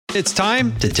It's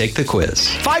time to take the quiz.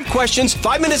 5 questions,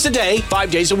 5 minutes a day,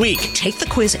 5 days a week. Take the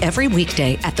quiz every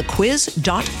weekday at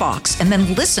thequiz.fox and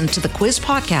then listen to the quiz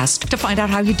podcast to find out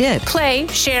how you did. Play,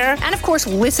 share, and of course,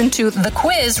 listen to The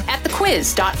Quiz at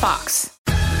thequiz.fox.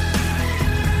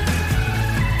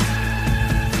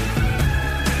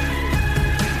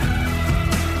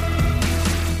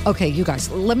 Okay, you guys,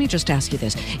 let me just ask you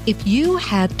this. If you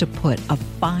had to put a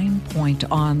fine point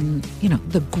on,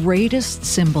 the greatest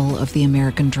symbol of the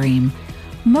American dream,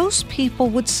 most people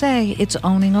would say it's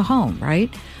owning a home, right?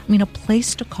 I mean, a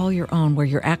place to call your own where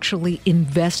you're actually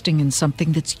investing in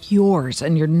something that's yours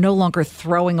and you're no longer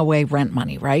throwing away rent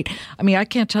money, right? I mean, I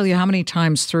can't tell you how many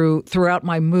times throughout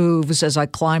my moves as I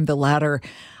climbed the ladder,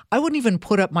 I wouldn't even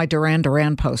put up my Duran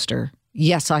Duran poster.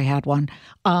 Yes, I had one.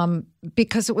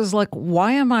 Because it was like,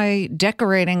 why am I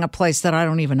decorating a place that I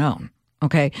don't even own?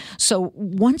 Okay. So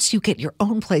once you get your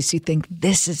own place, you think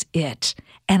this is it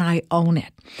and I own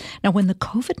it. Now, when the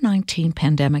COVID-19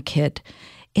 pandemic hit,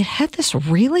 it had this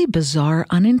really bizarre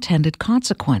unintended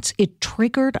consequence. It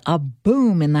triggered a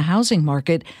boom in the housing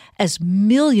market as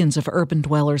millions of urban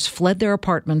dwellers fled their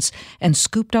apartments and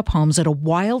scooped up homes at a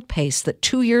wild pace that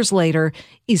 2 years later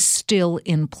is still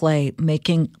in play,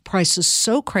 making prices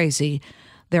so crazy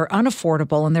they're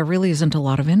unaffordable and there really isn't a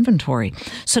lot of inventory.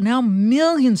 So now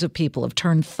millions of people have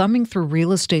turned thumbing through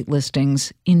real estate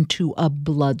listings into a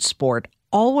blood sport,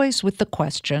 always with the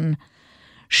question,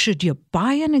 should you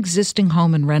buy an existing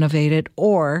home and renovate it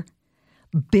or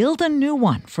build a new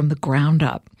one from the ground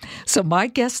up? So my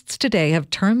guests today have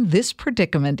turned this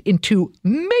predicament into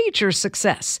major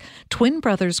success. Twin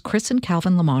brothers Chris and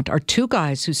Calvin Lamont are two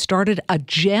guys who started a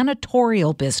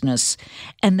janitorial business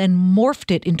and then morphed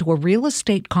it into a real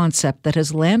estate concept that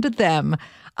has landed them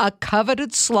a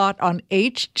coveted slot on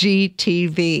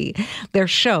HGTV. Their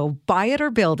show, Buy It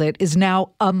or Build It, is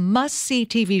now a must-see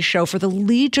TV show for the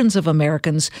legions of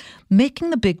Americans making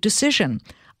the big decision.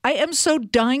 I am so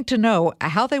dying to know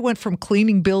how they went from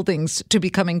cleaning buildings to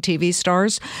becoming TV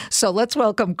stars. So let's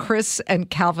welcome Chris and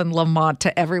Calvin Lamont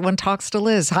to Everyone Talks to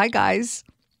Liz. Hi, guys.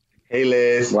 Hey,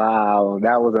 Liz. Wow,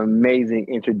 that was an amazing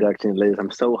introduction, Liz. I'm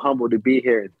so humbled to be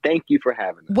here. Thank you for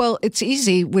having us. Well, it's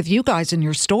easy with you guys and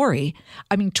your story.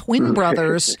 I mean, twin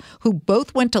brothers who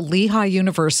both went to Lehigh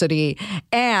University.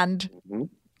 And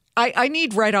I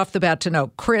need right off the bat to know,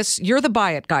 Chris, you're the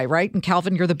Buy It guy, right? And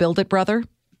Calvin, you're the Build It brother?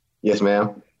 Yes,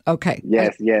 ma'am. Okay.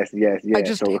 Yes. I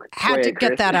just had to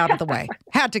get that out of the way.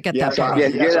 Had to get that out.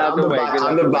 Get out of the way.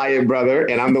 I'm the Buy It brother,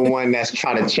 and I'm the one that's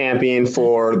trying to champion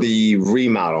for the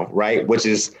remodel, right? Which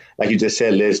is, like you just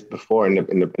said, Liz, before in the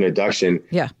introduction.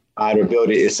 Yeah. Buy It or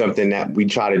Build It is something that we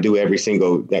try to do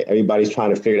everybody's trying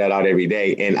to figure that out every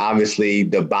day. And obviously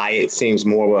the Buy It seems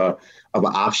more of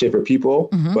an option for people,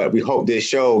 but we hope this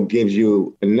show gives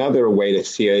you another way to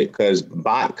see it because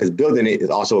building it is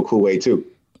also a cool way too.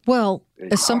 Well,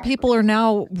 some people are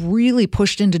now really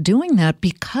pushed into doing that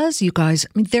because you guys, I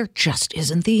mean, there just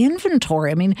isn't the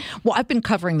inventory. I mean, well, I've been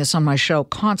covering this on my show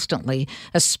constantly,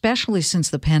 especially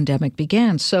since the pandemic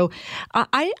began. So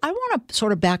I want to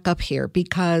sort of back up here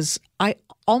because I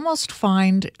almost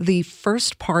find the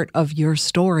first part of your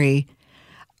story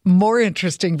more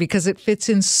interesting because it fits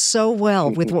in so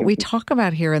well with what we talk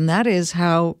about here. And that is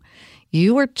how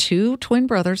you were two twin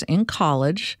brothers in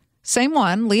college, same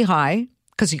one, Lehigh,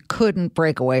 because you couldn't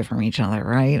break away from each other,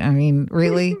 right? I mean,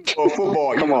 really? Oh,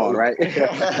 football. Come on, right?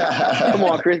 Come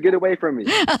on, Chris, get away from me.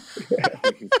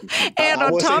 And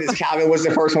on top of Calvin was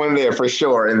the first one there for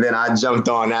sure. And then I jumped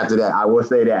on after that. I will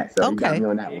say that. So you got me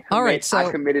on that one. All right. So I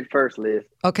committed first, Liz.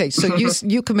 Okay. So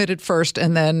you committed first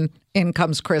and then in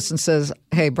comes Chris and says,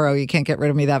 hey, bro, you can't get rid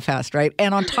of me that fast, right?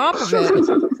 And on top of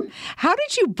it, how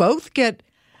did you both get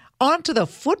onto the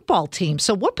football team?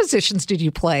 So what positions did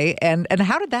you play and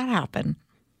how did that happen?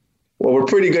 Well, we're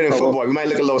pretty good in football. We might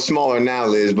look a little smaller now,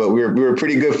 Liz, but we were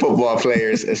pretty good football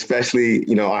players, especially,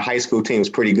 our high school team was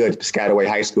pretty good, Piscataway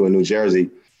High School in New Jersey.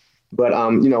 But,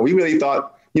 we really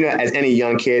thought, as any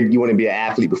young kid, you want to be an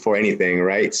athlete before anything,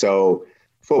 right? So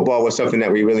football was something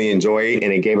that we really enjoyed,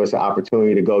 and it gave us the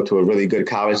opportunity to go to a really good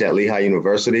college at Lehigh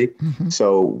University.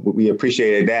 So we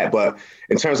appreciated that. But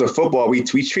in terms of football, we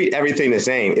treat everything the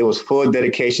same. It was full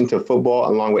dedication to football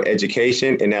along with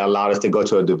education, and that allowed us to go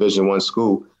to a Division I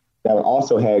school that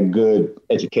also had good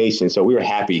education. So we were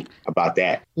happy about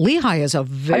that. Lehigh is a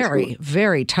very,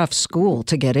 very tough school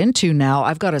to get into now.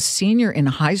 I've got a senior in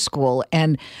high school,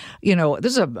 and, this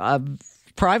is a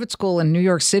private school in New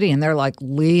York City, and they're like,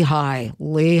 Lehigh.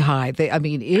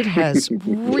 It has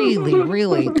really,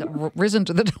 really risen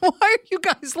to the... Why are you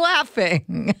guys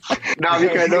laughing?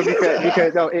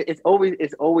 It's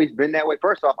always been that way.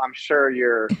 First off, I'm sure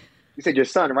you said your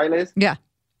son, right, Liz? Yeah.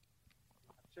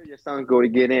 your sons go to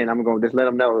get in, I'm going to just let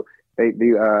them know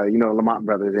Lamont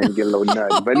brothers and get a little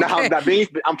nudge. But no,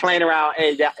 I'm playing around.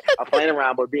 Hey, I'm playing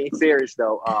around, but being serious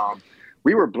though,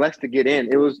 we were blessed to get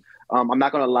in. It was. I'm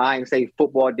not going to lie and say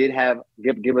football did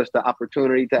give us the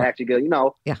opportunity to actually get,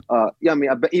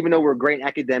 but even though we're great in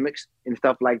academics and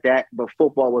stuff like that, but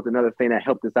football was another thing that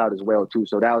helped us out as well too.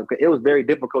 So it was very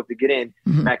difficult to get in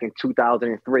back in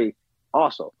 2003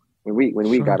 also when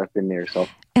we got up in there. So.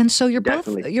 And so you're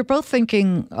both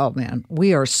thinking, oh man,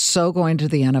 we are so going to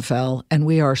the NFL and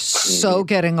we are so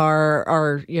getting our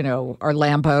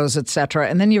Lambos, et cetera.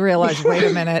 And then you realize, wait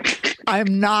a minute,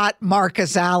 I'm not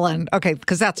Marcus Allen. Okay,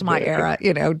 because that's my era,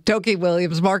 Toki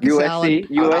Williams, Marcus Allen.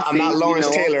 USC, I'm not Lawrence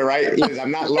Taylor, right?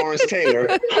 I'm not Lawrence Taylor.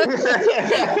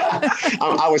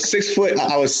 I was 6 foot.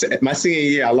 My senior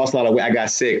year, I lost a lot of weight. I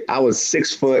got sick. I was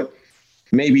 6 foot.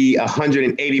 Maybe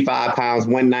 185 pounds,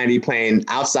 190, playing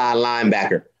outside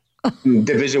linebacker,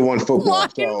 Division I football.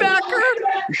 Linebacker?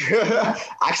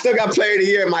 I still got player of the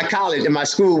year in my college, in my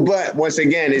school, but once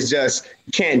again, it's just,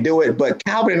 you can't do it. But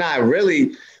Calvin and I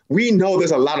we know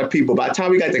there's a lot of people. By the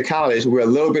time we got to college, we're a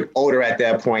little bit older at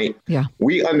that point. Yeah.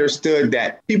 We understood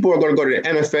that people are going to go to the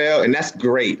NFL, and that's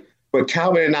great. But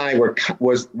Calvin and I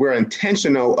were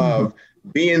intentional of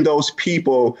being those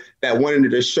people that wanted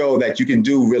to show that you can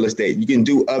do real estate, you can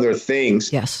do other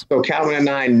things. Yes. So Calvin and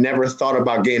I never thought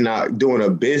about doing a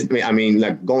business. I mean,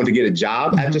 like going to get a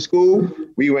job after school.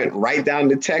 We went right down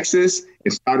to Texas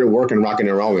and started working, rocking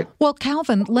and rolling. Well,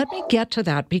 Calvin, let me get to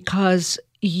that because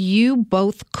you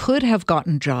both could have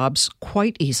gotten jobs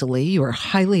quite easily. You were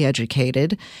highly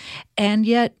educated, and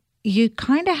yet you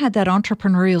kind of had that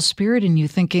entrepreneurial spirit in you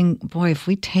thinking, boy, if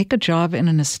we take a job in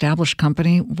an established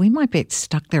company, we might be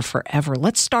stuck there forever.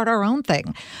 Let's start our own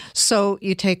thing. So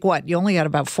you take what? You only had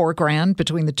about $4,000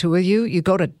 between the two of you. You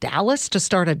go to Dallas to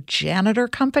start a janitor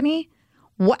company.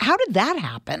 How did that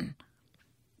happen?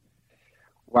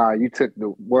 Wow, you took the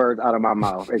words out of my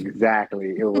mouth.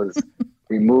 Exactly. It was,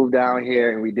 we moved down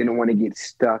here and we didn't want to get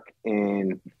stuck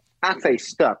in, I say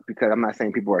stuck because I'm not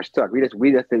saying people are stuck. We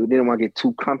didn't want to get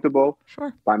too comfortable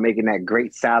by making that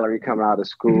great salary coming out of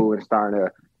school and starting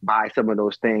to buy some of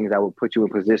those things that will put you in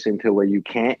position to where you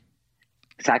can't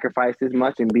sacrifice as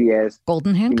much and be as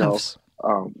golden handcuffs.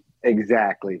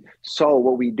 Exactly. So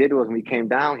what we did was when we came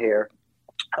down here,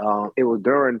 it was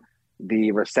during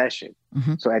the recession.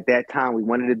 So at that time, we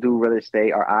wanted to do real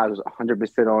estate. Our eyes was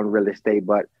 100% on real estate,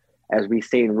 but as we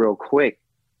seen real quick,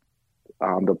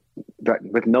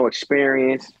 with no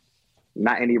experience,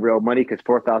 not any real money, because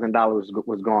 $4,000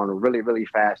 was gone really, really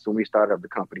fast when we started up the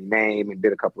company name and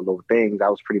did a couple of little things. I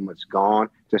was pretty much gone,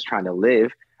 just trying to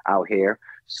live out here.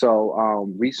 So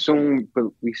we soon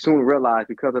realized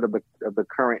because of the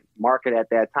current market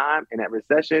at that time and that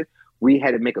recession, we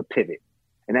had to make a pivot,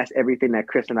 and that's everything that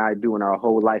Chris and I do in our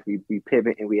whole life. We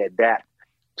pivot and we adapt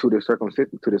to the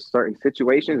certain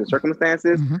situations and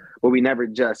circumstances, but we never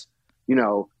just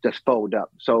fold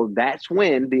up. So that's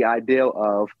when the idea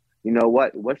of,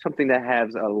 what's something that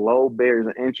has a low barriers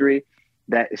of entry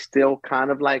that is still kind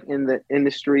of like in the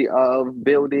industry of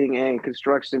building and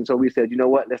construction. So we said,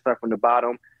 let's start from the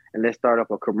bottom and let's start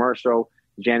up a commercial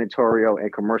janitorial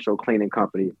and commercial cleaning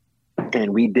company.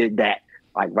 And we did that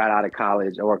like right out of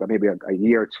college or maybe a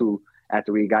year or two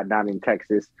after we got down in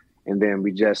Texas. And then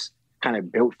we just kind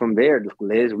of built from there.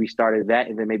 Liz, we started that.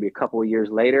 And then maybe a couple of years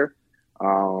later,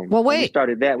 well, wait. We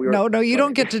started that. No, you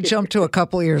don't get to jump to a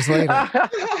couple of years later.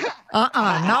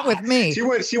 Not with me. She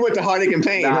went to Heartache and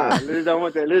Pain. Liz don't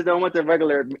want the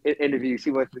regular interview. She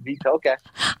wants the detail. Okay.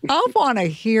 I want to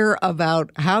hear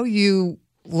about how you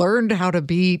learned how to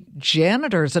be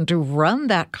janitors and to run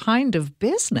that kind of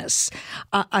business.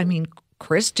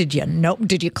 Chris, did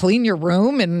you clean your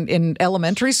room in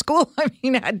elementary school? I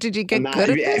mean, did you get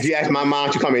good at this? If you ask my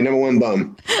mom, she called me number one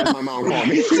bum. That's my mom called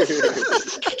me.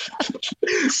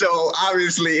 So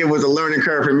obviously it was a learning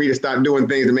curve for me to start doing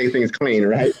things to make things clean,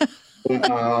 right?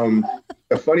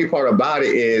 The funny part about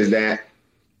it is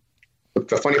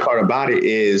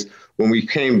when we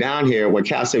came down here, what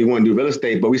Cal said we want to do real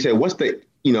estate, but we said, what's the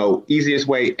easiest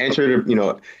way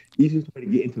easiest way to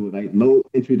get into it, like low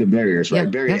entry to barriers, right?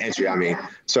 Barrier to entry, I mean.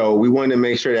 So we wanted to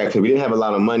make sure that, because we didn't have a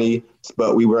lot of money,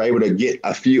 but we were able to get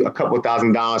a couple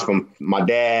 $1,000s from my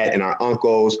dad and our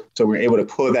uncles. So we were able to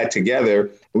pull that together.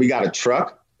 We got a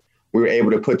truck. We were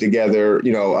able to put together,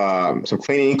 some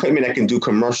cleaning equipment that can do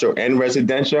commercial and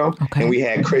residential. Okay. And we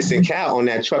had Chris and Cal on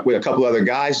that truck with a couple other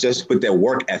guys just with their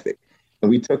work ethic.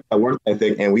 And we took that work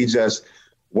ethic and we just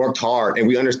worked hard, and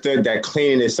we understood that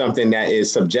cleaning is something that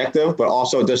is subjective, but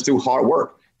also just through hard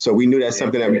work. So we knew that's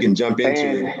something that we can jump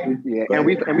into. And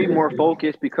we more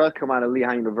focused because come out of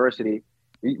Lehigh University.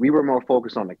 we were more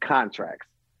focused on the contracts.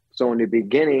 So in the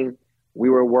beginning, we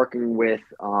were working with,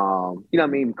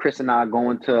 Chris and I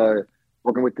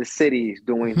working with the cities,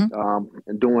 doing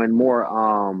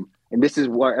more. And this is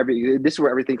where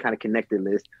everything kind of connected,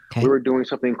 Liz. Okay. We were doing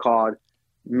something called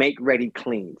Make Ready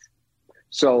Cleans.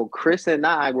 So Chris and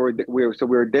I were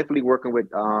definitely working with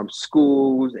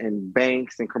schools and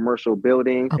banks and commercial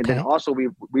buildings. Okay. And then also we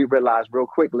realized real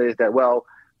quick, Liz, that, well,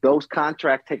 those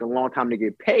contracts take a long time to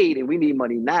get paid and we need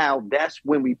money now. That's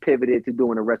when we pivoted to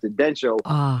doing a residential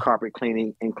carpet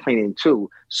cleaning and cleaning too.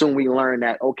 Soon we learned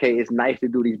that, okay, it's nice to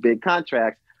do these big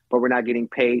contracts, but we're not getting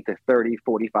paid to 30,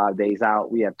 45 days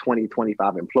out. We have 20,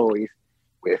 25 employees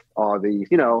with all these,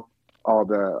 all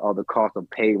the cost of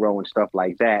payroll and stuff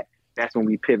like that. That's when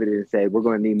we pivoted and said, we're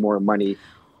going to need more money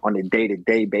on a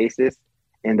day-to-day basis.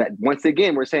 And that once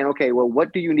again, we're saying, okay, well,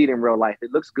 what do you need in real life?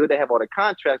 It looks good to have all the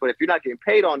contracts, but if you're not getting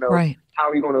paid on those, how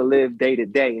are you going to live day to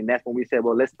day? And that's when we said,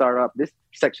 well, let's start up this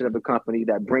section of the company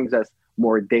that brings us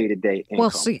more day-to-day income.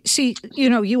 Well, see,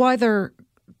 you either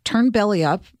turn belly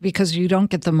up because you don't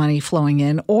get the money flowing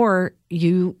in, or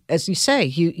you, as you say,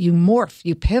 you morph,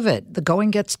 you pivot. The going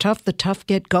gets tough, the tough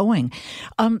get going.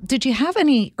 Did you have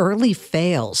any early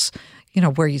fails,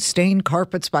 where you stained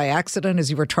carpets by accident as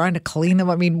you were trying to clean them?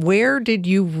 I mean, where did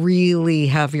you really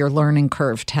have your learning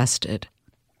curve tested?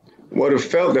 Well,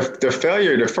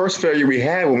 the first failure we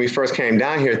had when we first came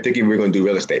down here thinking we were going to do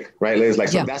real estate, right, Liz?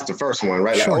 So that's the first one,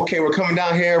 right? Sure. Like, okay, we're coming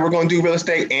down here, we're going to do real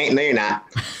estate. No, you're not.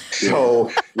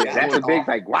 So that's a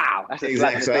big, wow. That's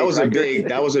exactly. So that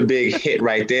was a big hit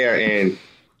right there. And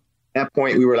at that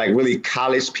point, we were really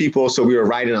college people. So we were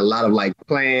writing a lot of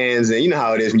plans. And you know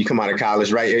how it is when you come out of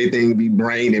college, right? Everything be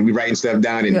brain and we writing stuff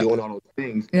down and doing all those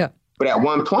things. Yeah. But at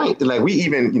one point, we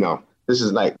even, this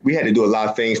is we had to do a lot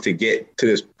of things to get to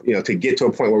this, to get to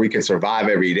a point where we can survive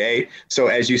every day. So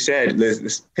as you said,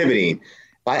 this pivoting,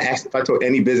 if I told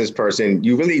any business person,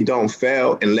 you really don't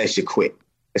fail unless you quit,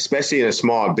 especially in a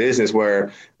small business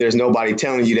where there's nobody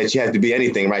telling you that you have to be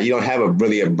anything, right? You don't have a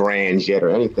brand yet or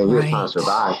anything. You're trying to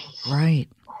survive. Right.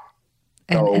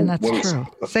 And that's true.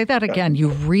 Say that again. You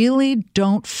really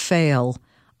don't fail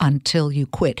until you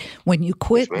quit. When you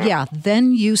quit,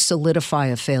 then you solidify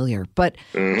a failure. But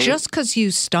just because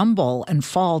you stumble and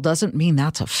fall doesn't mean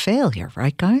that's a failure,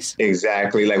 right, guys?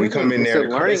 Exactly. We come in there.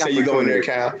 Let's say you go in there,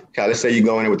 Cal. Let's say you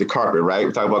go in there with the carpet, right?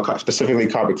 We're talking about specifically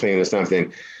carpet cleaning or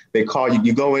something. They call you.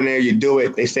 You go in there, you do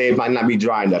it. They say it might not be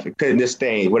dry enough. It couldn't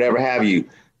stain, whatever have you.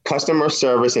 Customer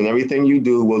service and everything you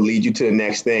do will lead you to the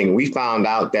next thing. We found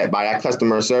out that by that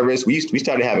customer service, we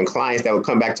started having clients that would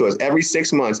come back to us every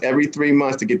 6 months, every 3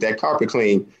 months to get that carpet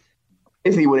clean,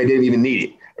 basically when they didn't even need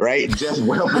it, right? Just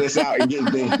helping us out and getting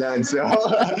things done. So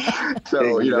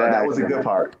that was a good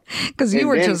part. Because you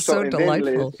were just so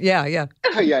delightful. Yeah.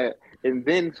 And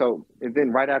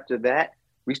then right after that,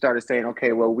 we started saying,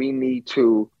 okay, well, we need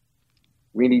to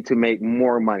make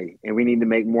more money, and we need to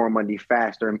make more money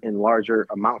faster in larger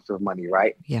amounts of money,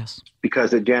 right? Yes.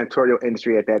 Because the janitorial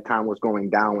industry at that time was going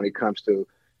down when it comes to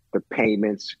the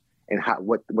payments and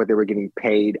what they were getting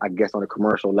paid, I guess, on a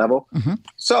commercial level. Mm-hmm.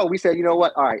 So we said, you know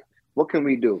what? All right, what can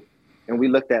we do? And we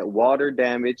looked at water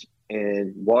damage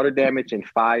and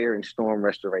fire and storm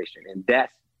restoration. And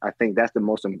I think that's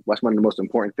one of the most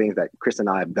important things that Chris and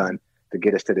I have done to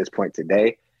get us to this point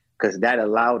today, because that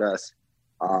allowed us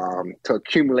to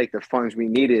accumulate the funds we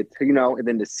needed to, and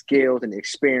then the skills and the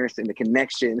experience and the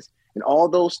connections and all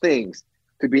those things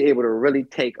to be able to really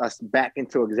take us back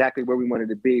into exactly where we wanted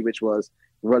to be, which was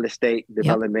real estate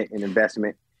development and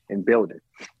investment and building.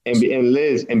 And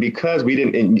Liz, and because we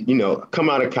didn't, come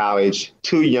out of college,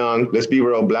 too young, let's be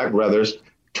real, Black brothers,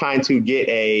 trying to get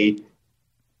a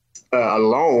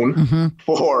loan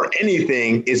for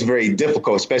anything is very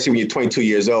difficult, especially when you're 22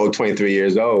 years old, 23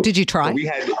 years old. Did you try? So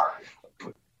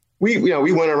we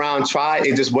went around, tried.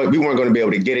 We weren't going to be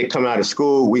able to get it coming out of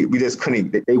school. We just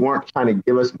couldn't. They weren't trying to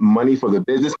give us money for the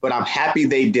business, but I'm happy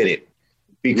they did it,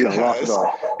 because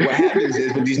what happens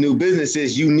is with these new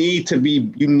businesses, you need to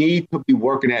be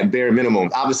working at bare minimum.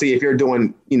 Obviously, if you're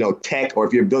doing tech, or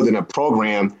if you're building a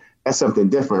program, that's something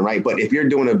different, right? But if you're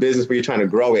doing a business where you're trying to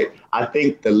grow it, I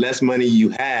think the less money you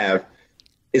have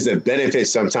is a benefit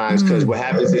sometimes, because what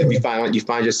happens is you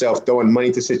find yourself throwing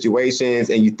money to situations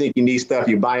and you think you need stuff,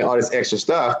 you buy all this extra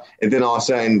stuff, and then all of a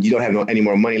sudden you don't have any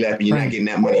more money left and you're not getting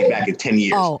that money back in 10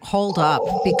 years. Oh, hold up,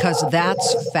 because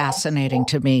that's fascinating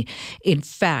to me. In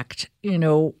fact,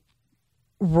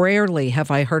 rarely have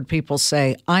I heard people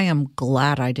say, I am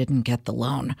glad I didn't get the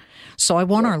loan. So I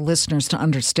want our listeners to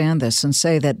understand this and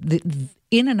say that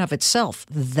in and of itself,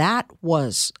 that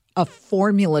was a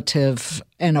formulative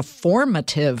and a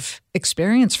formative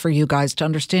experience for you guys to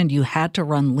understand you had to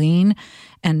run lean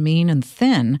and mean and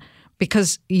thin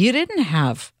because you didn't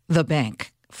have the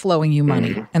bank flowing you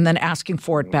money and then asking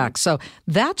for it back. So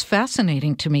that's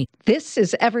fascinating to me. This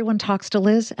is Everyone Talks to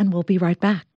Liz, and we'll be right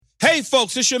back. Hey,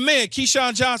 folks, it's your man,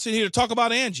 Keyshawn Johnson, here to talk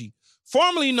about Angie,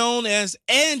 formerly known as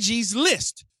Angie's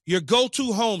List, your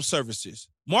go-to home services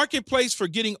marketplace for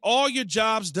getting all your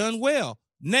jobs done well.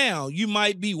 Now, you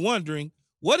might be wondering,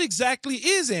 what exactly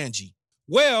is Angie?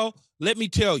 Well, let me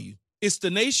tell you, it's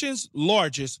the nation's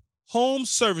largest home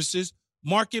services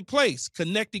marketplace,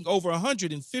 connecting over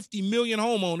 150 million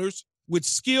homeowners with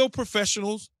skilled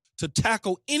professionals to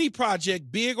tackle any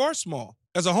project, big or small.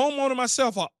 As a homeowner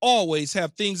myself, I always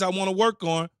have things I want to work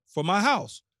on for my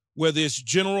house, whether it's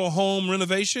general home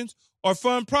renovations or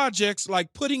fun projects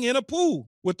like putting in a pool.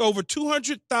 With over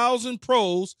 200,000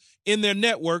 pros in their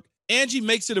network, Angie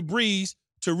makes it a breeze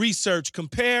to research,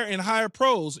 compare, and hire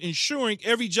pros, ensuring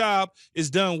every job is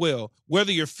done well.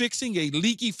 Whether you're fixing a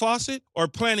leaky faucet or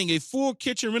planning a full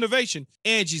kitchen renovation,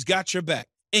 Angie's got your back.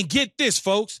 And get this,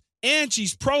 folks,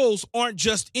 Angie's pros aren't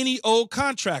just any old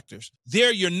contractors.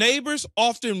 They're your neighbors,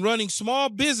 often running small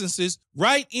businesses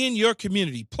right in your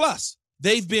community. Plus,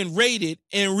 they've been rated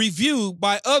and reviewed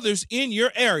by others in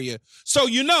your area, so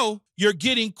you know you're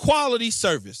getting quality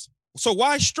service. So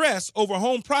why stress over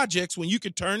home projects when you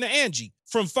can turn to Angie?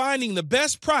 From finding the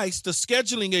best price to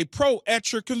scheduling a pro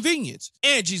at your convenience,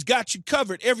 Angie's got you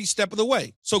covered every step of the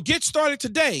way. So get started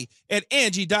today at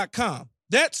Angie.com.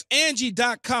 That's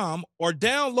Angie.com, or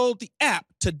download the app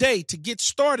today to get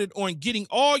started on getting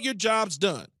all your jobs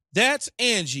done. That's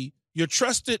Angie, your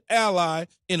trusted ally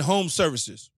in home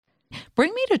services.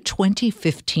 Bring me to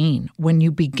 2015 when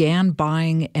you began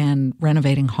buying and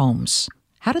renovating homes.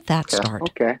 How did that start?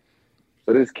 Okay.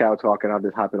 So this is Cal talking. I'll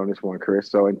just hop in on this one, Chris.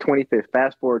 So in 2015,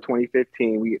 fast forward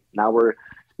 2015, we're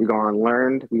gone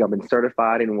learned. We have been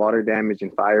certified in water damage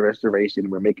and fire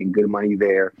restoration. We're making good money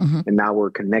there. Mm-hmm. And now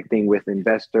we're connecting with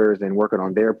investors and working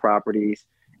on their properties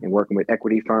and working with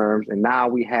equity firms. And now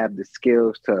we have the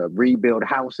skills to rebuild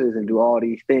houses and do all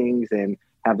these things and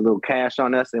have a little cash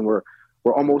on us. And we're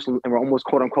almost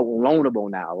quote unquote loanable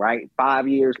now, right? 5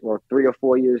 years or 3 or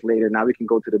 4 years later, now we can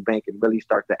go to the bank and really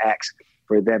start to ask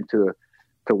for them to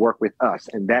work with us.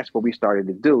 And that's what we started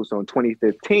to do. So in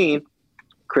 2015,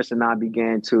 Chris and I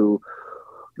began to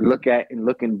look at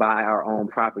and buy our own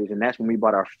properties. And that's when we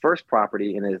bought our first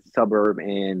property in a suburb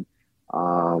in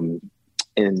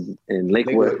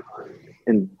Lakewood,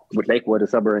 a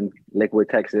suburb in Lakewood,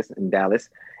 Texas, in Dallas.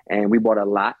 And we bought a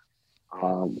lot.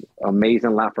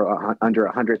 Amazing lot for under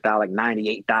 $100,000, like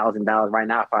 $98,000. Right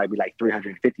now, it'd probably be like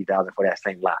 $350,000 for that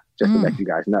same lot, just to let you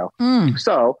guys know.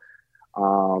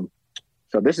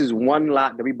 So this is one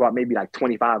lot that we bought, maybe like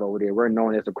 25 over there. We're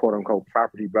known as the quote unquote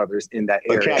property brothers in that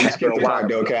area. Cal, you skipped the part,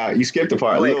 though, Cal. You skipped the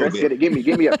part a little bit. Give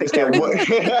me a picture.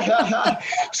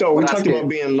 So we talked about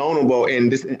being loanable,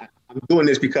 and this. I'm doing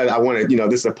this because I want to,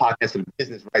 this is a podcast for the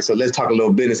business, right? So let's talk a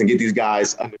little business and get these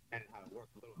guys understanding how to work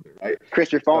a little bit, right?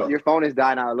 Chris, your phone is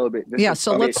dying out a little bit.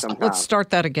 So let's start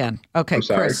that again. Okay,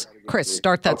 Chris,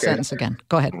 start that sentence again.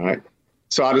 Go ahead. All right.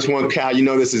 So I just want, Cal,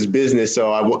 this is business.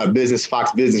 So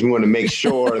Fox Business, we want to make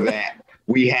sure that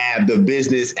we have the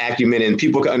business acumen and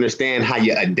people can understand how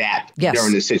you adapt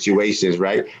during the situations,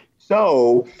 right?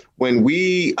 So when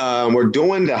we were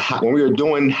doing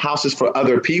houses for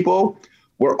other people,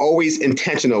 we're always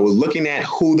intentional with looking at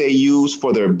who they use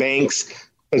for their banks,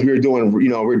 because we were doing,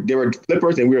 they were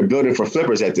flippers and we were building for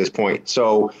flippers at this point.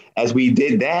 So as we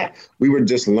did that, we were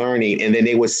just learning, and then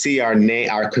they would see our name,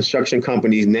 our construction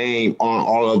company's name on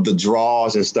all of the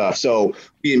draws and stuff. So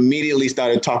we immediately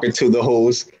started talking to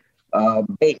those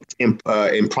banks and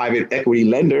private equity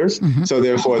lenders. Mm-hmm. So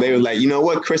therefore they were like, you know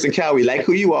what, Chris and Cal, we like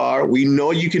who you are. We know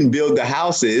you can build the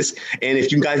houses. And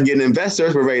if you guys get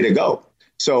investors, we're ready to go.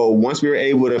 So once we were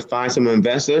able to find some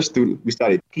investors, we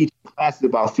started teaching classes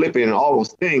about flipping and all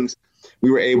those things.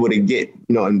 We were able to get,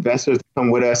 investors to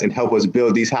come with us and help us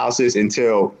build these houses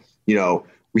until,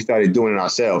 we started doing it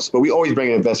ourselves. But we always bring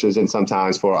investors in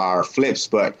sometimes for our flips,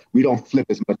 but we don't flip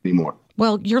as much anymore.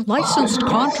 Well, you're licensed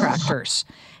contractors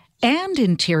and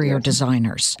interior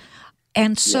designers.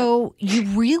 And so you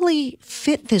really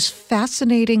fit this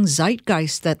fascinating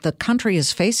zeitgeist that the country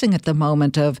is facing at the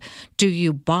moment of, do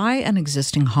you buy an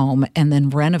existing home and then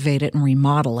renovate it and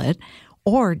remodel it,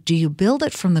 or do you build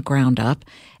it from the ground up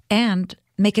and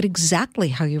make it exactly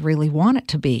how you really want it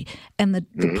to be? And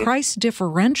the price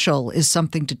differential is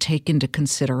something to take into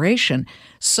consideration.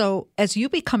 So as you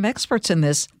become experts in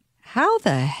this, how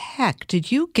the heck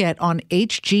did you get on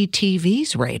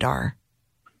HGTV's radar?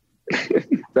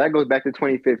 that goes back to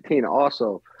 2015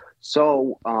 also.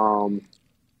 So,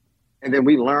 and then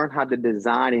we learned how to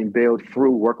design and build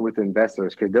through working with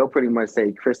investors, because they'll pretty much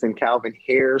say, Chris and Calvin,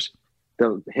 here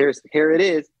it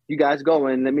is. You guys go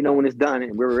and let me know when it's done.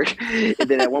 And and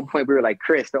then at one point we were like,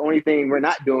 Chris, the only thing we're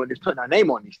not doing is putting our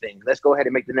name on these things. Let's go ahead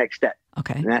and make the next step.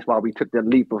 Okay. And that's why we took the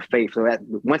leap of faith. So that,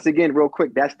 once again, real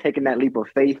quick, that's taking that leap of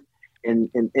faith in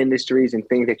industries and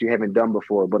things that you haven't done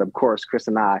before. But of course, Chris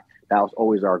and I, that was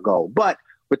always our goal. But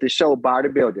with the show Buy to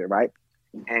Build It, right?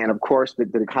 And of course, the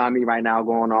economy right now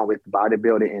going on with Buy to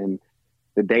Build It and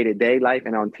the day-to-day life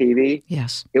and on TV.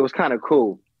 Yes. It was kind of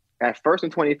cool. At first in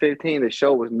 2015, the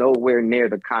show was nowhere near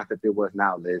the concept it was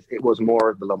now, Liz. It was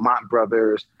more the Lamont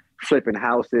brothers flipping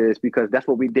houses, because that's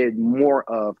what we did more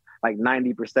of, like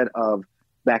 90% of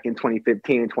back in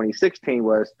 2015 and 2016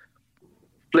 was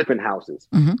flipping houses.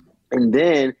 Mm-hmm. And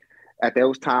then at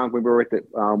those times when we were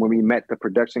when we met the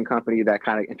production company that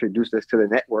kind of introduced us to the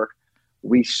network,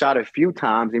 we shot a few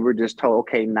times and we were just told,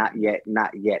 okay, not yet, not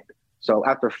yet. So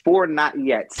after 4 not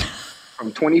yets,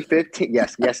 from 2015,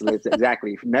 yes, Liz,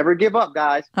 exactly. Never give up,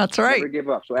 guys. That's right. Never give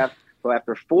up. So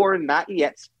after 4 not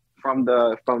yets from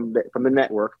the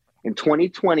network, in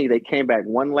 2020 they came back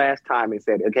one last time and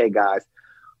said, "Okay, guys,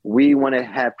 we want to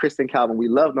have Chris and Calvin. We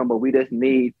love them, but we just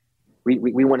need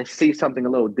we want to see something a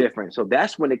little different." So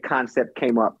that's when the concept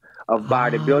came up of Buy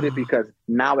to Build It, because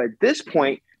now at this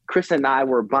point, Chris and I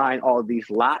were buying all these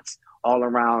lots all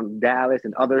around Dallas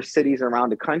and other cities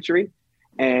around the country.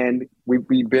 And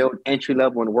we build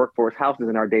entry-level and workforce houses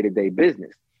in our day-to-day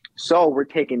business. So we're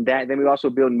taking that. Then we also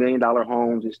build $1 million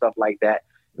homes and stuff like that.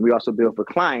 And we also build for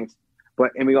clients,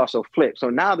 and we also flip. So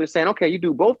now they're saying, okay, you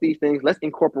do both these things. Let's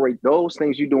incorporate those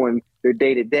things you do in your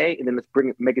day-to-day, and then let's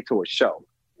make it to a show.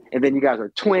 And then you guys are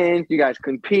twins. You guys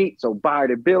compete. So Buy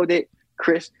to Build It,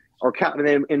 Chris or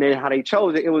Calvin. And then how they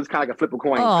chose it, it was kind of like a flip a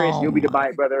coin. Chris, you'll be the Buy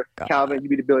It brother. God. Calvin, you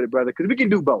be the Build It brother. Because we can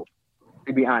do both.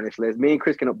 To be honest, Liz, me and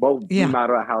Chris can both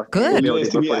remodel our house. Good. And Liz,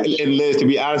 to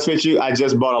be honest with you, I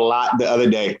just bought a lot the other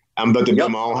day. I'm about to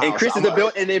build my own house. And Chris is the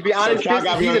build. And to be honest, Chris,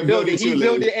 he's the builder. He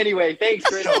built it anyway. Thanks,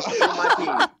 Chris. On my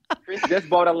team. Chris just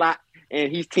bought a lot,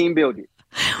 and he's team building.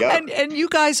 Yep. And you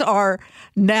guys are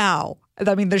now.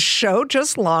 I mean, the show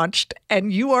just launched,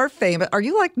 and you are famous. Are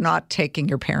you like not taking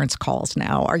your parents' calls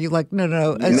now? Are you like,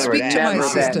 no, speak to my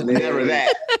assistant? Never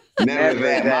that. Never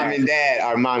that. Mom and dad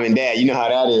are mom and dad. You know how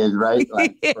that is, right?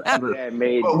 Like,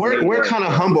 but we're kind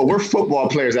of humble. We're football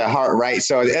players at heart, right?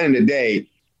 So at the end of the day,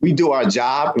 we do our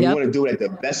job, and we want to do it at the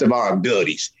best of our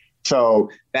abilities.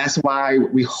 So that's why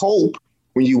we hope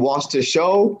when you watch the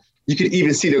show, you can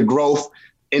even see the growth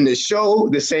in the show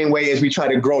the same way as we try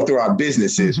to grow through our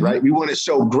businesses, right? We want to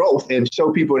show growth and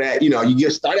show people that, you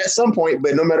just start at some point,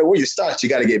 but no matter where you start, you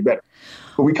got to get better.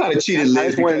 But we kind of cheated,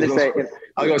 Liz. I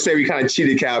was going to say we kind of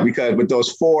cheated, Cal, because with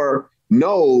those 4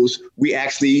 no's, we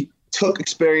actually took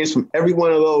experience from every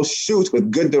one of those shoots with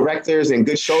good directors and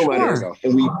good showrunners,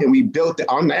 and we built it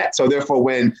on that. So therefore,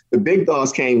 when the big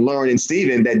dogs came, Lauren and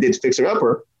Steven, that did Fixer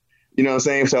Upper, you know what I'm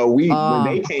saying? So when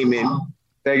they came in,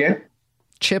 say again?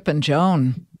 Chip and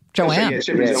Joanne.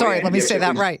 Sorry, let me say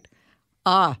that right.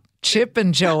 Chip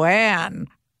and Joanne.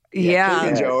 Yeah. Chip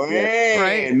and Joanne.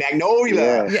 Right.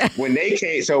 Magnolia. Yeah. When they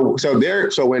came, so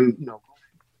when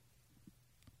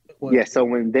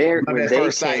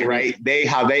first sight, right?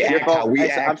 How they act, how we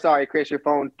act. I'm sorry, Chris, your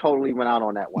phone totally went out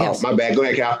on that one. Yes. Oh, my bad. Go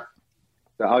ahead, Cal.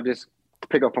 So I'll just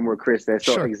pick up from where Chris said.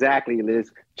 So exactly,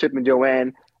 Liz, Chip and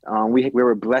Joanne, we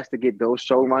were blessed to get those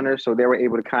showrunners, so they were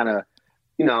able to kind of,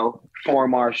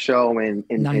 form our show and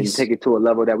take it to a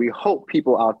level that we hope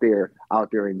people out there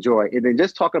enjoy. And then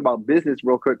just talking about business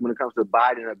real quick when it comes to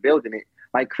buying and building it,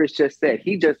 like Chris just said,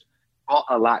 he just bought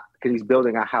a lot because he's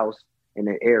building a house in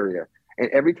the area. And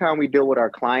every time we deal with our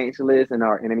clients, Liz, and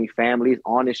any families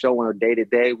on the show on a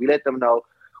day-to-day, we let them know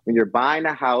when you're buying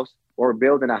a house or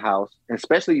building a house, and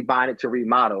especially buying it to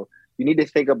remodel, you need to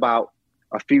think about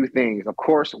a few things. Of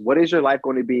course, what is your life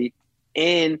going to be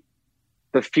in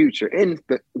the future,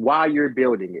 while you're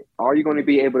building it? Are you going to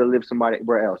be able to live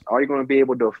somewhere else? Are you going to be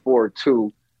able to afford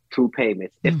two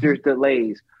payments? If there's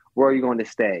delays, where are you going to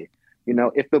stay?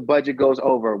 If the budget goes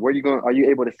over, are you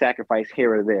able to sacrifice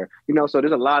here or there? So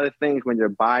there's a lot of things when you're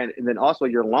buying, and then also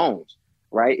your loans,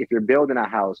 right? If you're building a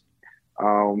house,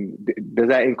 does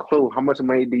that include how much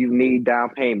money do you need down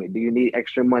payment? Do you need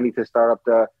extra money to start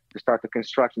the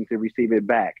construction to receive it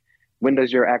back? When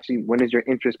does your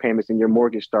interest payments and your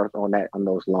mortgage start on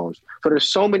those loans? So there's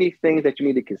so many things that you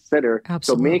need to consider.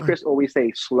 Absolutely. So me and Chris always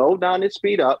say, slow down and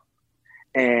speed up,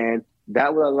 and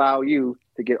that will allow you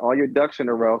to get all your ducks in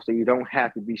a row so you don't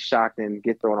have to be shocked and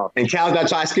get thrown off. And Cal's not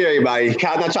trying to scare anybody.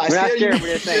 Cal's not trying to scare you.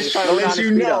 He's just trying to let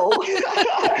you know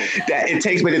that it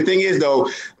takes. But the thing is, though,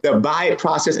 the buy it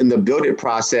process and the build it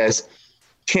process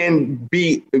can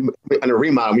be on a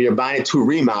remodel. When you're buying it to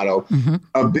remodel,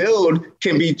 a build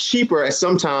can be cheaper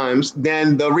sometimes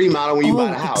than the remodel when you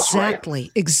buy the house.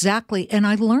 Exactly. And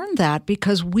I learned that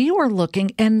because we were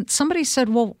looking and somebody said,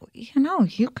 well,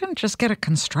 you can just get a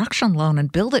construction loan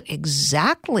and build it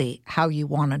exactly how you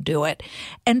want to do it.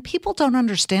 And people don't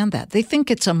understand that. They think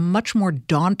it's a much more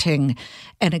daunting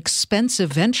and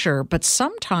expensive venture, but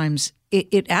sometimes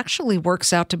it actually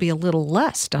works out to be a little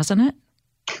less, doesn't it?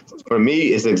 For me,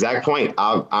 it's the exact point.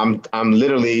 I'm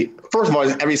literally, first of all,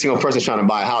 every single person's trying to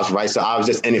buy a house, right? So I was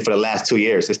just in it for the last 2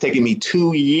 years. It's taken me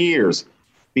 2 years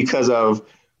because of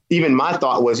even my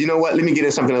thought was, you know what, let me get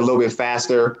in something a little bit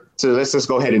faster. So let's just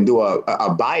go ahead and do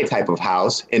a buy type of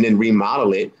house and then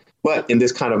remodel it. But in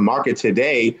this kind of market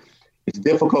today, it's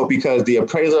difficult because the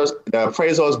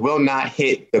appraisals will not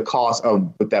hit the cost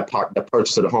of what the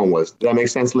purchase of the home was. Does that make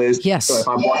sense, Liz? Yes. So if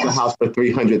I bought the house for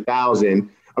 $300,000,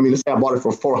 let's say I bought it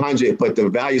for $400,000, but the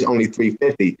value is only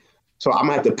 $350,000. So I'm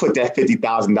gonna have to put that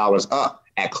 $50,000 up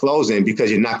at closing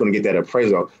because you're not gonna get that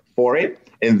appraisal for it.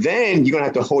 And then you're gonna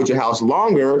have to hold your house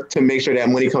longer to make sure that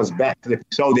money comes back. Because if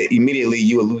you sold it immediately,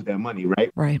 you will lose that money,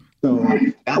 right? Right. So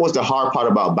that was the hard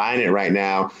part about buying it right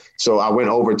now. So I went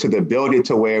over to the build it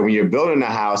to where when you're building a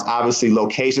house, obviously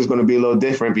location is going to be a little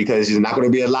different because there's not going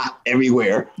to be a lot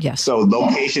everywhere. Yes. So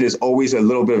location is always a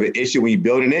little bit of an issue when you're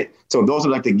building it. So those are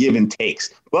like the give and takes.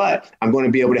 But I'm going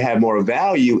to be able to have more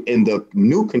value in the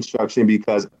new construction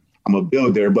because I'm a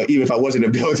builder. But even if I wasn't a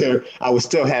builder, I would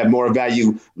still have more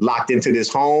value locked into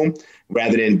this home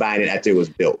rather than buying it after it was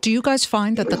built. Do you guys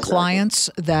find that the clients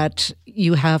that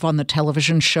you have on the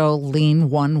television show lean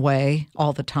one way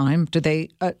all the time? Do they,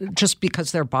 just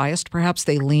because they're biased, perhaps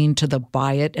they lean to the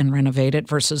buy it and renovate it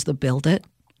versus the build it?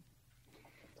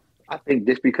 I think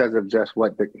just because of just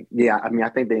I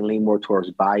think they lean more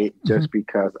towards buy it just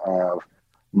because of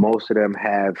most of them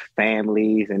have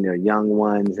families and they're young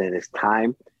ones and it's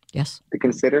time to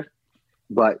consider.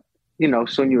 But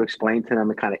soon you explain to them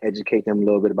and kind of educate them a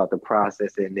little bit about the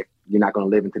process, and if you're not going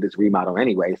to live into this remodel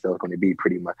anyway, so it's going to be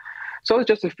pretty much. So it's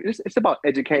just it's about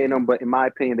educating them. But in my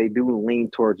opinion, they do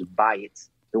lean towards buy-its,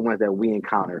 the ones that we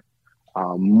encounter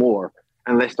more,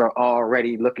 unless they're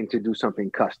already looking to do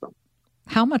something custom.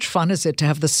 How much fun is it to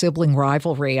have the sibling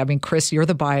rivalry? I mean, Chris, you're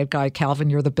the buy it guy. Calvin,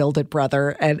 you're the build it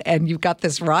brother, and you've got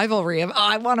this rivalry of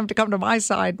I want him to come to my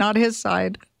side, not his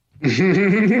side.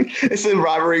 It's a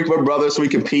rivalry with brothers, so we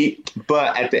compete.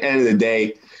 But at the end of the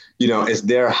day, it's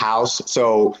their house.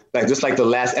 So just like the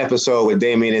last episode with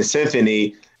Damien and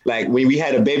Symphony, like when we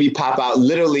had a baby pop out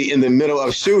literally in the middle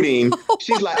of shooting,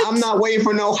 she's like, I'm not waiting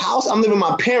for no house. I'm living with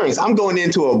my parents. I'm going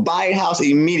into a buy house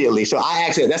immediately. So I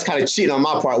actually, that's kind of cheating on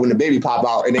my part when the baby pop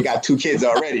out and they got 2 kids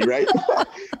already, right?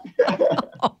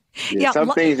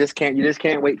 Some things you just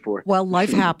can't wait for. Well,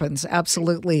 life happens.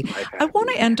 Absolutely. I want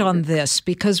to end on this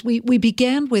because we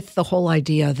began with the whole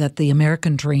idea that the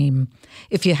American dream,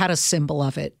 if you had a symbol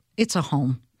of it, it's a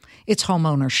home. It's home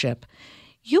ownership.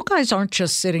 You guys aren't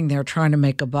just sitting there trying to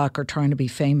make a buck or trying to be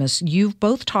famous. You've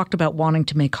both talked about wanting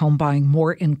to make home buying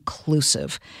more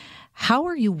inclusive. How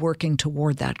are you working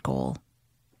toward that goal?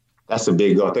 That's a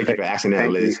big goal. Thank you for asking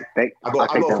that, Liz. I'll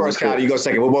go first, Cal. You go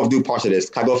second. We'll both do parts of this.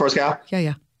 Can I go first, Cal?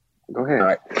 Yeah. Go ahead. All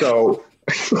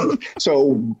right.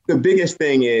 So the biggest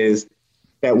thing is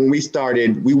that when we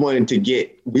started, we wanted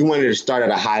to start at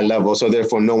a high level. So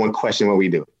therefore no one questioned what we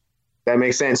do. That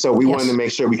makes sense. So we wanted to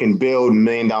make sure we can build $1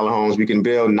 million homes. We can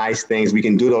build nice things. We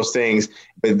can do those things.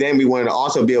 But then we wanted to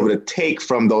also be able to take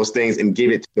from those things and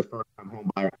give it to the first-time home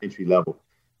buyer entry level.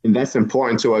 And that's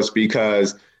important to us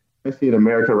because, especially in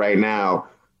America right now,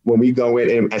 when we go in,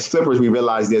 and as flippers, we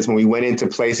realized this, when we went into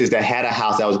places that had a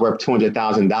house that was worth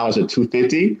 $200,000 or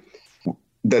 $250,000,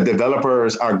 the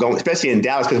developers are going, especially in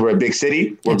Dallas, because we're a big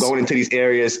city, we're going into these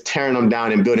areas, tearing them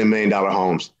down and building $1 million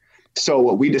homes. So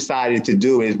what we decided to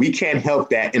do is we can't help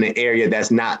that in an area that's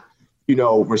not,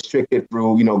 restricted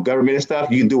through, government and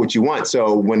stuff. You can do what you want.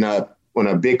 So when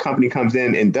a big company comes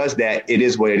in and does that, it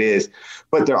is what it is.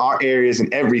 But there are areas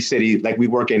in every city, like we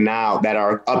work in now, that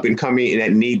are up and coming and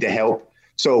that need the help.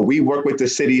 So we work with the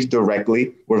cities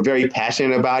directly. We're very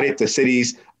passionate about it. The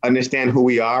cities understand who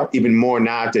we are even more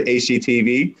now to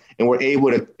HGTV, and we're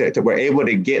able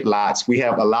to get lots. We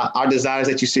have our designers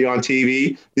that you see on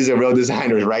TV. These are real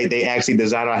designers, right? They actually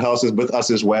design our houses with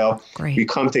us as well. Great. We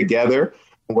come together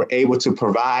and we're able to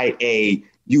provide a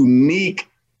unique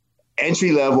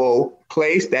entry-level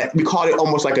place that we call it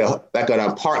almost like an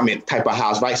apartment type of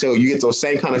house, right? So you get those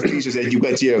same kind of features that you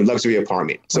get to your luxury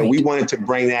apartment. So we wanted to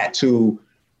bring that to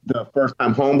the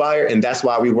first-time home buyer, and that's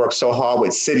why we work so hard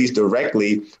with cities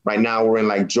directly. Right now, we're in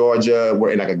like Georgia, we're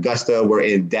in like Augusta, we're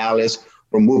in Dallas,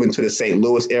 we're moving to the St.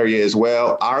 Louis area as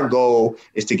well. Our goal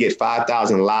is to get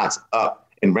 5,000 lots up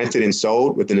and rented and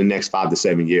sold within the next 5 to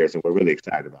 7 years, and we're really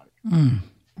excited about it.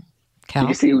 Cal? You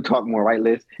can see who talk more, right,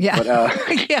 Liz? Yeah. But,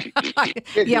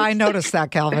 yeah, I noticed that,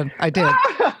 Calvin. I did.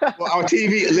 Well, on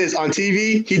TV, Liz, on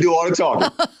TV, he do all the talking.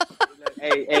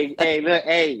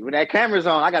 Hey, when that camera's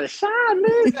on, I got to shine,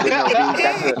 Liz.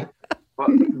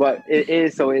 But it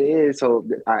is. So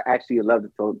I actually love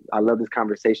it. So I love this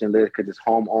conversation, Liz, because it's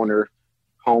home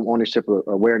ownership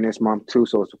awareness month too.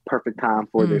 So it's a perfect time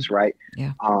for this, right?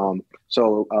 Yeah.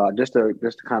 So just to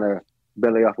kind of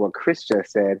belly off what Chris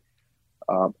just said,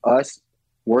 us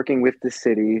working with the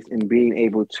cities and being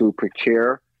able to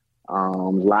procure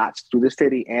lots through the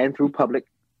city and through public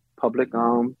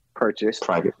purchase.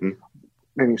 Through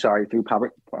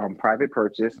private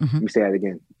purchase. Let me say that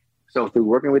again. So through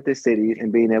working with the cities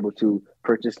and being able to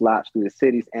purchase lots through the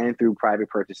cities and through private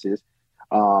purchases,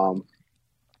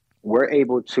 we're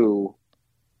able to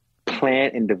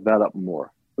plan and develop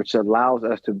more, which allows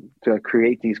us to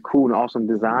create these cool and awesome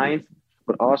designs,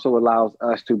 but also allows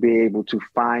us to be able to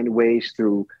find ways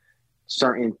through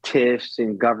certain TIFs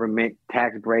and government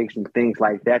tax breaks and things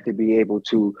like that to be able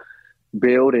to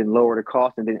build and lower the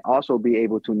cost, and then also be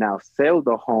able to now sell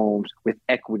the homes with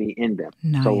equity in them.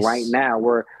 Nice. So right now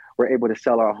we're able to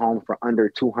sell our home for under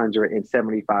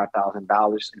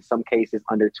 $275,000, in some cases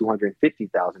under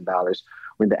 $250,000,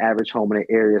 when the average home in the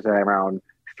area is around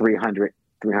 300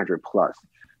 plus.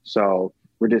 So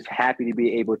we're just happy to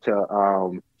be able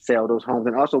to sell those homes.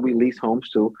 And also we lease homes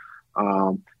too,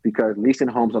 because leasing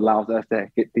homes allows us to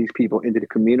get these people into the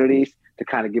communities to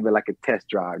kind of give it like a test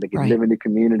drive. They can live in the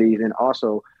communities, and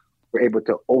also we're able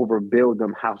to overbuild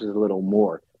them houses a little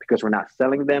more because we're not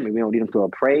selling them and we don't need them to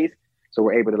appraise. So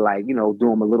we're able to do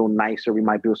them a little nicer. We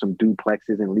might build some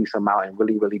duplexes and lease them out and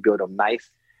really, really build them nice.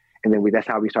 And then that's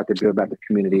how we start to build back the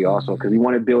community also, because we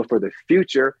want to build for the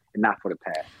future and not for the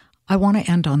past. I want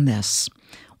to end on this.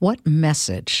 What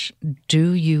message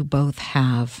do you both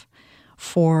have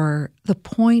for the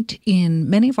point in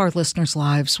many of our listeners'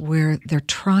 lives where they're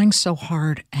trying so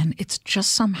hard and it's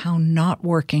just somehow not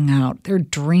working out? Their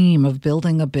dream of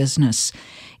building a business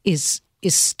is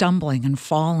stumbling and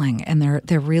falling, and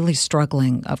they're really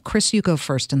struggling. Chris, you go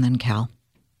first, and then Cal.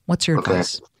 What's your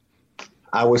advice?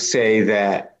 I would say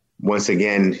that, once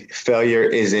again, failure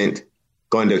isn't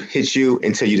going to hit you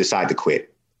until you decide to quit.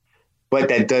 But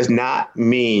that does not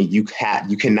mean you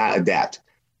cannot adapt.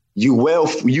 You will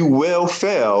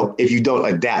fail if you don't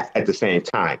adapt at the same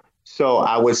time. So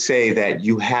I would say that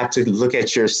you have to look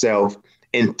at yourself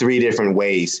in 3 different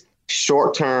ways.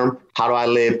 Short term, how do I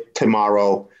live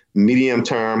tomorrow? Medium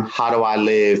term, how do I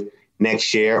live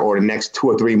next year or the next 2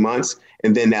 or 3 months?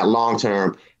 And then that long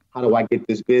term, how do I get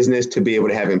this business to be able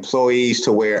to have employees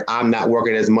to where I'm not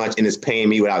working as much and it's paying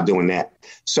me without doing that?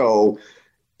 So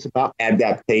it's about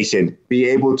adaptation. Be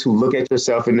able to look at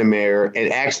yourself in the mirror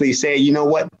and actually say, you know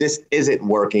what, this isn't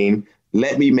working.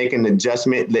 Let me make an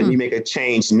adjustment. Let me make a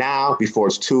change now before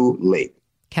it's too late.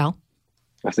 Cal?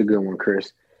 That's a good one,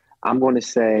 Chris. I'm going to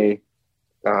say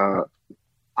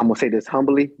this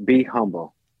humbly: be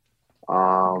humble.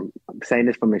 I'm saying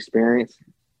this from experience.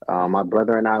 My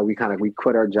brother and I, we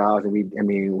quit our jobs, and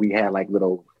we had like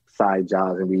little side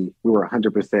jobs, and we were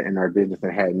 100% in our business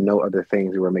and had no other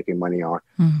things we were making money on.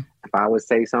 If I would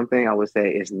say something, I would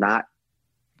say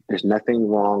there's nothing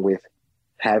wrong with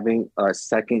having a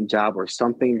second job or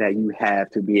something that you have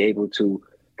to be able to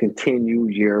continue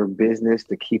your business,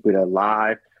 to keep it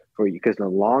alive for you. Because the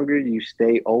longer you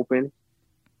stay open,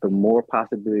 the more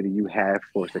possibility you have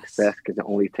for success, because it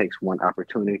only takes one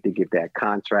opportunity to get that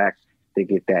contract, to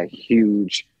get that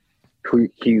huge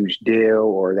deal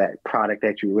or that product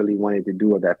that you really wanted to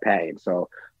do, or that patent. So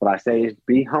what I say is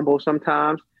be humble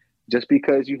sometimes. Just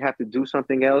because you have to do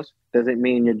something else doesn't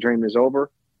mean your dream is over.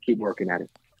 Keep working at it.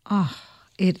 Oh,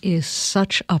 it is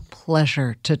such a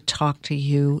pleasure to talk to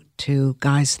you two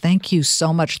guys. Thank you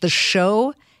so much. The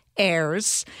show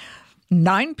airs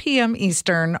 9 p.m.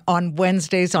 Eastern on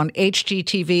Wednesdays on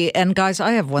HGTV. And guys,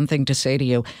 I have one thing to say to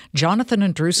you. Jonathan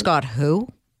and Drew Scott, who?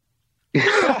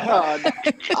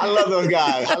 I love those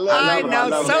guys. I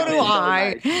know, so do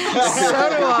I. So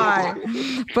do I.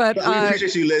 But we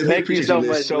appreciate you, Liz. Thank you so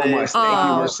much. Thank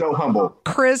you. We're so humble.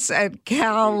 Chris and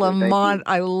Cal Lamont,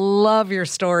 I love your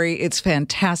story. It's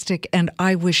fantastic, and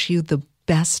I wish you the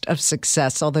best of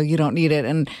success, although you don't need it.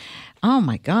 And Oh,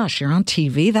 my gosh, you're on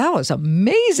TV? That was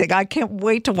amazing. I can't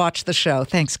wait to watch the show.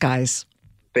 Thanks, guys.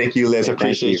 Thank you, Liz. I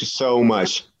appreciate you so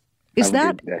much. Is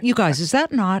that, you guys, is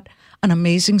that not an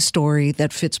amazing story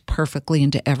that fits perfectly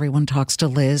into Everyone Talks to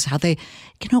Liz? How they,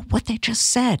 what they just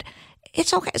said.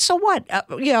 It's okay. So what?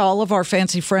 All of our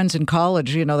fancy friends in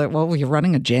college, that, you're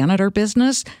running a janitor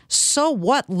business. So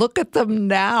what? Look at them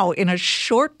now in a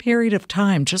short period of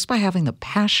time, just by having the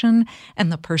passion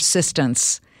and the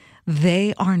persistence.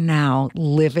 They are now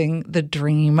living the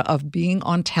dream of being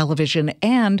on television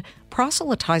and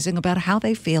proselytizing about how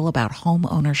they feel about home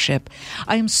ownership.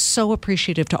 I am so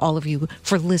appreciative to all of you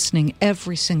for listening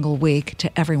every single week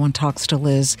to Everyone Talks to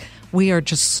Liz. We are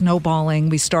just snowballing.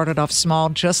 We started off small,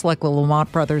 just like the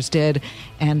Lamont brothers did,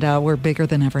 and we're bigger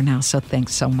than ever now. So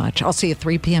thanks so much. I'll see you at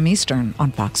 3 p.m. Eastern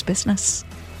on Fox Business.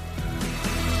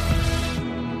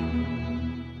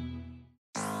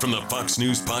 From the Fox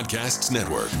News Podcasts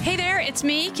Network. Hey there, it's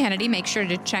me, Kennedy. Make sure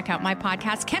to check out my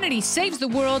podcast, Kennedy Saves the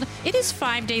World. It is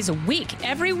 5 days a week,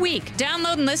 every week.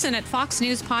 Download and listen at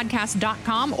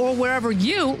foxnewspodcast.com or wherever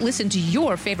you listen to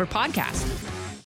your favorite podcast.